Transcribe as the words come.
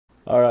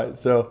All right,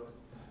 so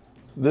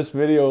this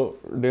video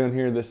we're doing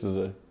here, this is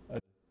a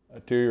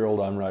 2-year-old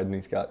I'm riding.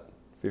 He's got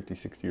 50,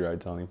 60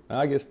 rides on him.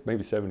 I guess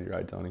maybe 70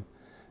 rides on him.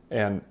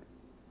 And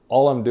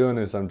all I'm doing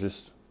is I'm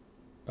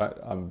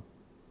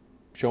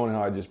showing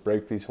how I just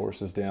break these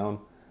horses down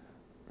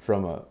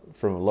from a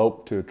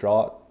lope to a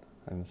trot,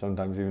 and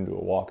sometimes even to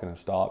a walk and a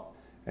stop,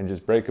 and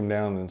just break them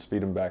down and then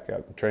speed them back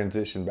up and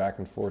transition back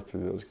and forth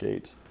through those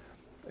gaits.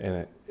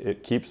 And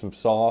it keeps them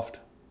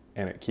soft,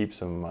 and it keeps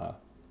them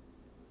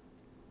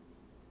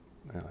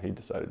well, he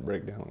decided to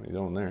break down on his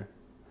own there.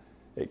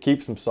 It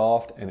keeps them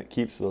soft, and it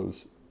keeps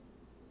those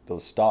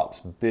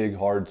stops, big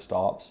hard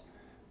stops,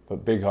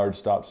 but big hard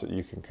stops that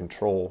you can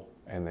control,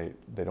 and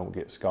they don't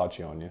get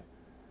scotchy on you.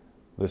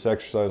 This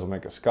exercise will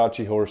make a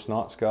scotchy horse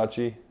not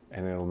scotchy,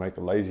 and it'll make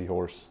a lazy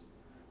horse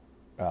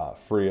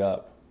free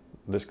up.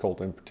 This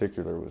colt in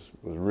particular was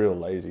real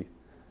lazy,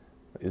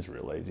 is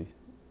real lazy,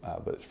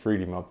 but it's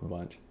freed him up a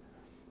bunch.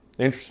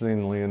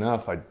 Interestingly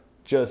enough, I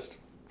just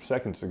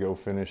seconds ago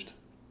finished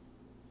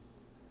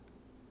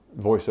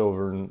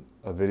voiceover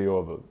a video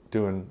of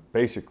doing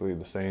basically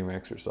the same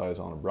exercise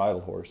on a bridle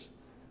horse.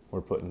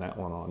 We're putting that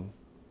one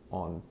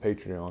on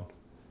Patreon,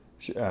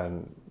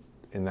 and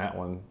in that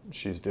one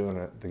she's doing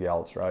it. The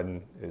gal that's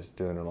riding is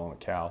doing it on a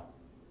cow.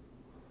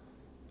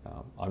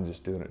 I'm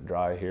just doing it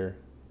dry here.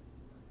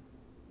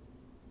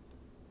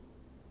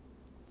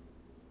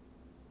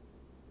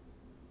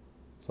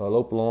 So I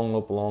lope along,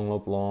 lope along,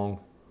 lope along,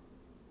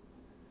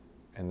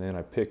 and then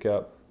I pick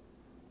up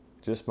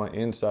just my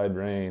inside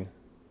rein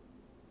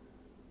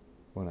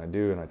when I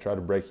do, and I try to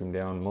break him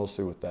down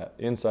mostly with that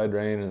inside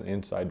rein and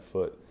inside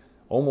foot,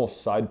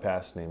 almost side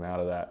passing him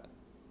out of that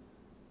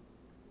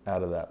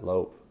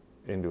lope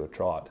into a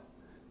trot.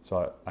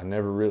 So I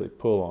never really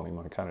pull on him.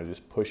 I kind of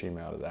just push him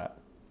out of that.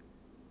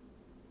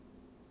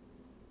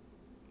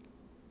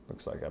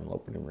 Looks like I'm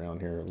loping him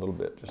around here a little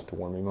bit just to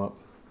warm him up.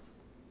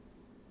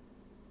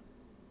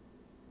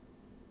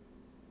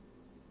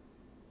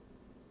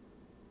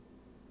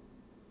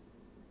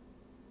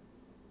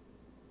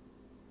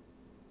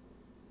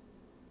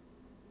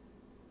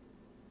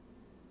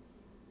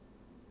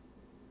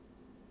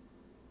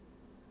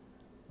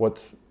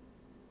 What's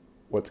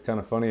kind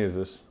of funny is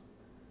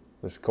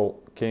this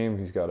colt came,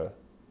 he's got a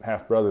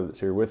half brother that's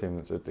here with him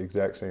that's at the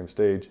exact same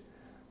stage.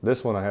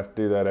 This one I have to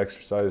do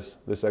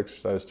this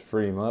exercise to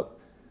free him up.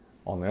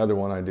 On the other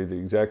one I do the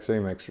exact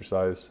same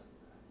exercise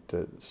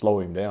to slow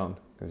him down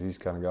because he's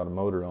kind of got a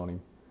motor on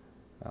him.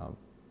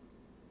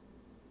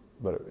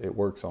 But it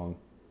works on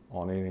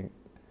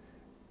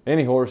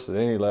any horse at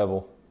any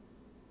level.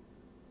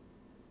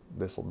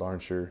 This will darn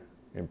sure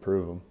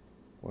improve them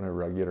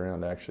whenever I get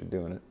around to actually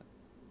doing it.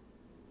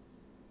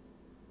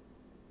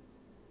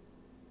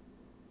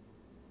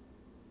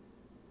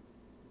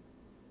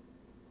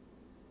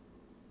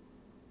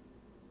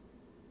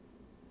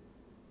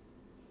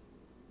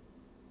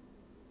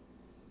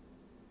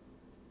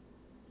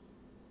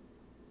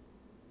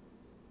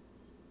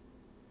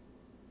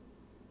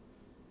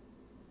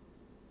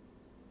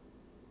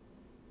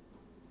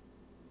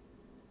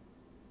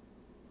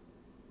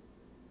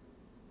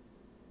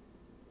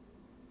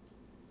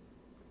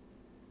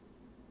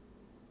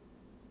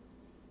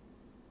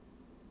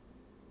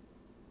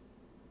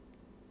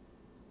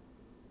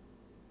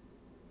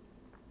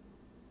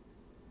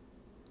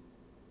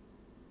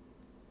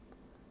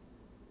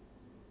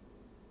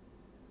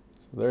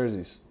 There's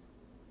his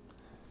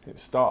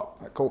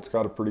stop. That colt's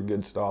got a pretty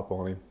good stop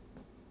on him.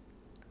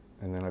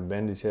 And then I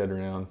bend his head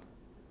around.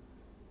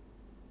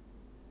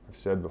 I've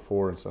said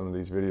before in some of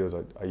these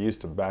videos, I used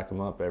to back him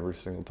up every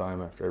single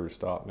time after every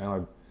stop. Now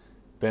I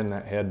bend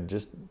that head,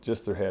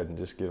 just their head, and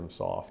just get them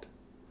soft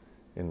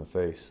in the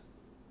face.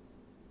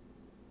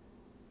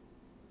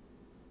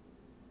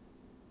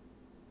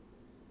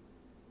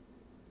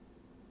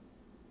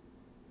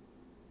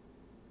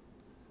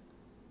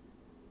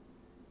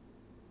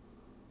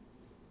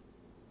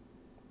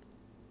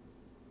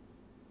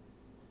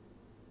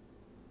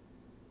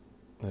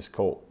 This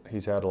colt,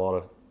 he's had a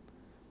lot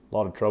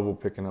of trouble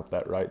picking up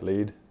that right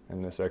lead,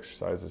 and this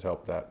exercise has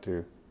helped that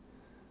too.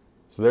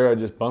 So there I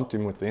just bumped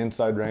him with the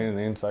inside rein and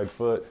the inside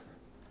foot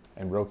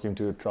and broke him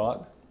to a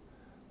trot.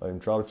 Let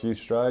him trot a few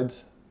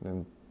strides,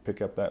 then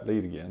pick up that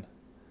lead again.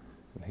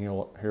 And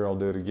here I'll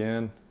do it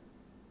again.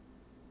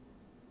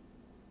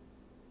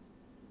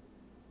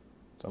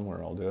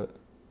 Somewhere I'll do it.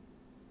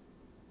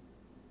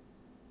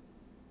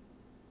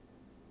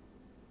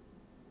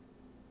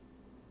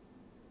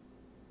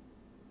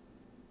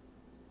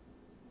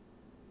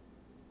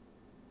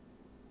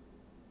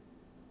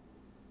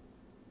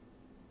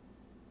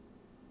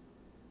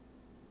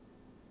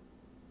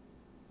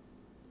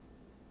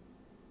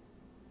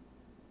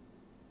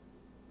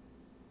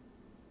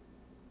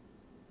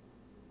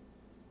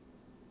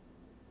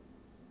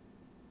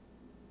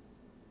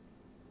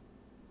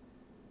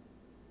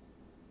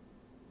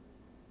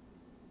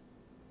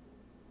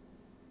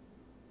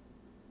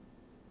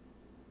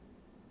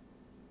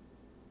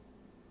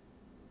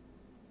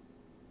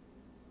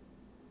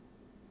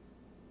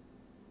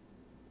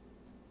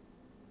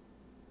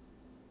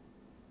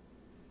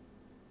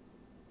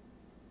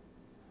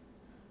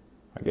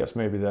 I guess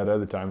maybe that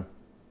other time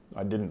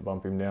I didn't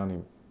bump him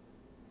down.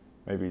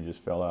 Maybe he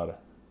just fell out of,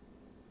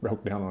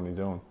 broke down on his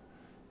own.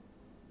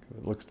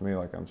 It looks to me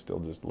like I'm still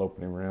just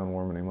loping him around,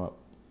 warming him up.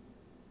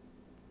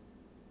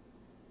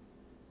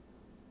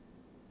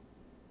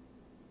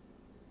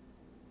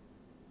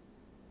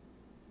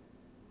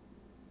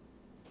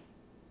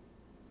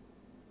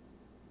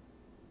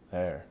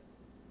 There.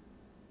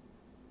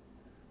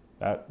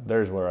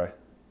 There's where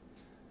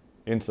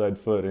inside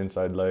foot,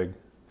 inside leg,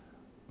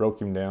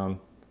 broke him down,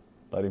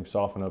 let him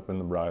soften up in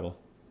the bridle,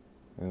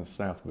 in the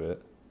snaff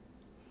bit.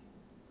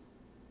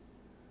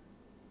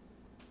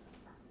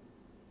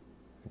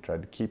 I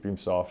tried to keep him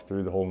soft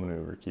through the whole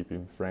maneuver, keep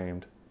him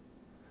framed.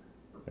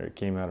 There, he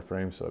came out of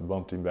frame, so I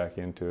bumped him back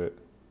into it.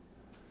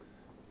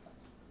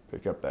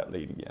 Pick up that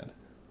lead again.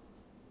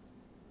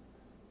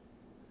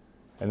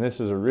 And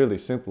this is a really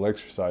simple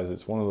exercise.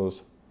 It's one of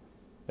those,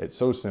 it's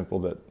so simple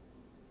that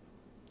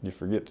you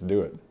forget to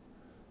do it,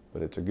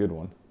 but it's a good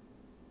one.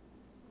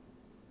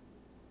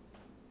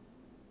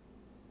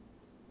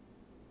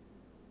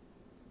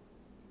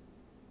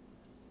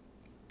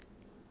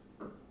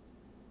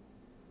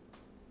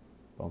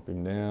 Bump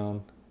him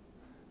down.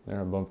 There,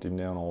 I bumped him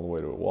down all the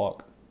way to a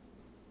walk.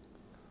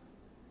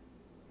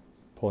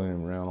 Pulling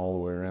him around all the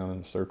way around in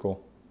a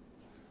circle,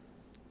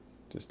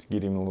 just to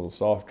get him a little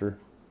softer.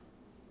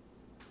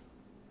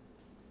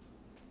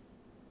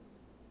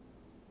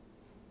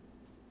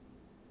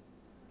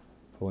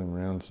 Pull him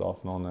around,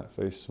 soften on that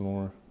face some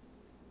more.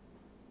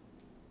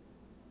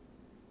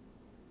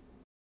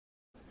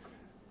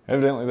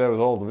 Evidently that was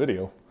all the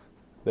video.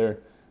 There,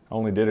 I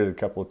only did it a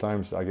couple of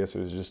times. I guess it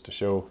was just to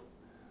show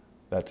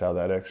that's how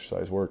that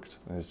exercise works.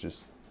 It's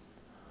just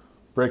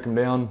break them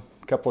down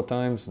a couple of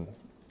times and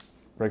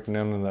break them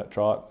down into that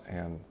trot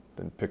and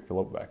then pick the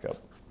lope back up.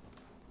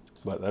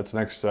 But that's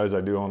an exercise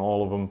I do on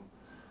all of them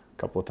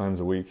a couple of times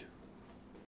a week.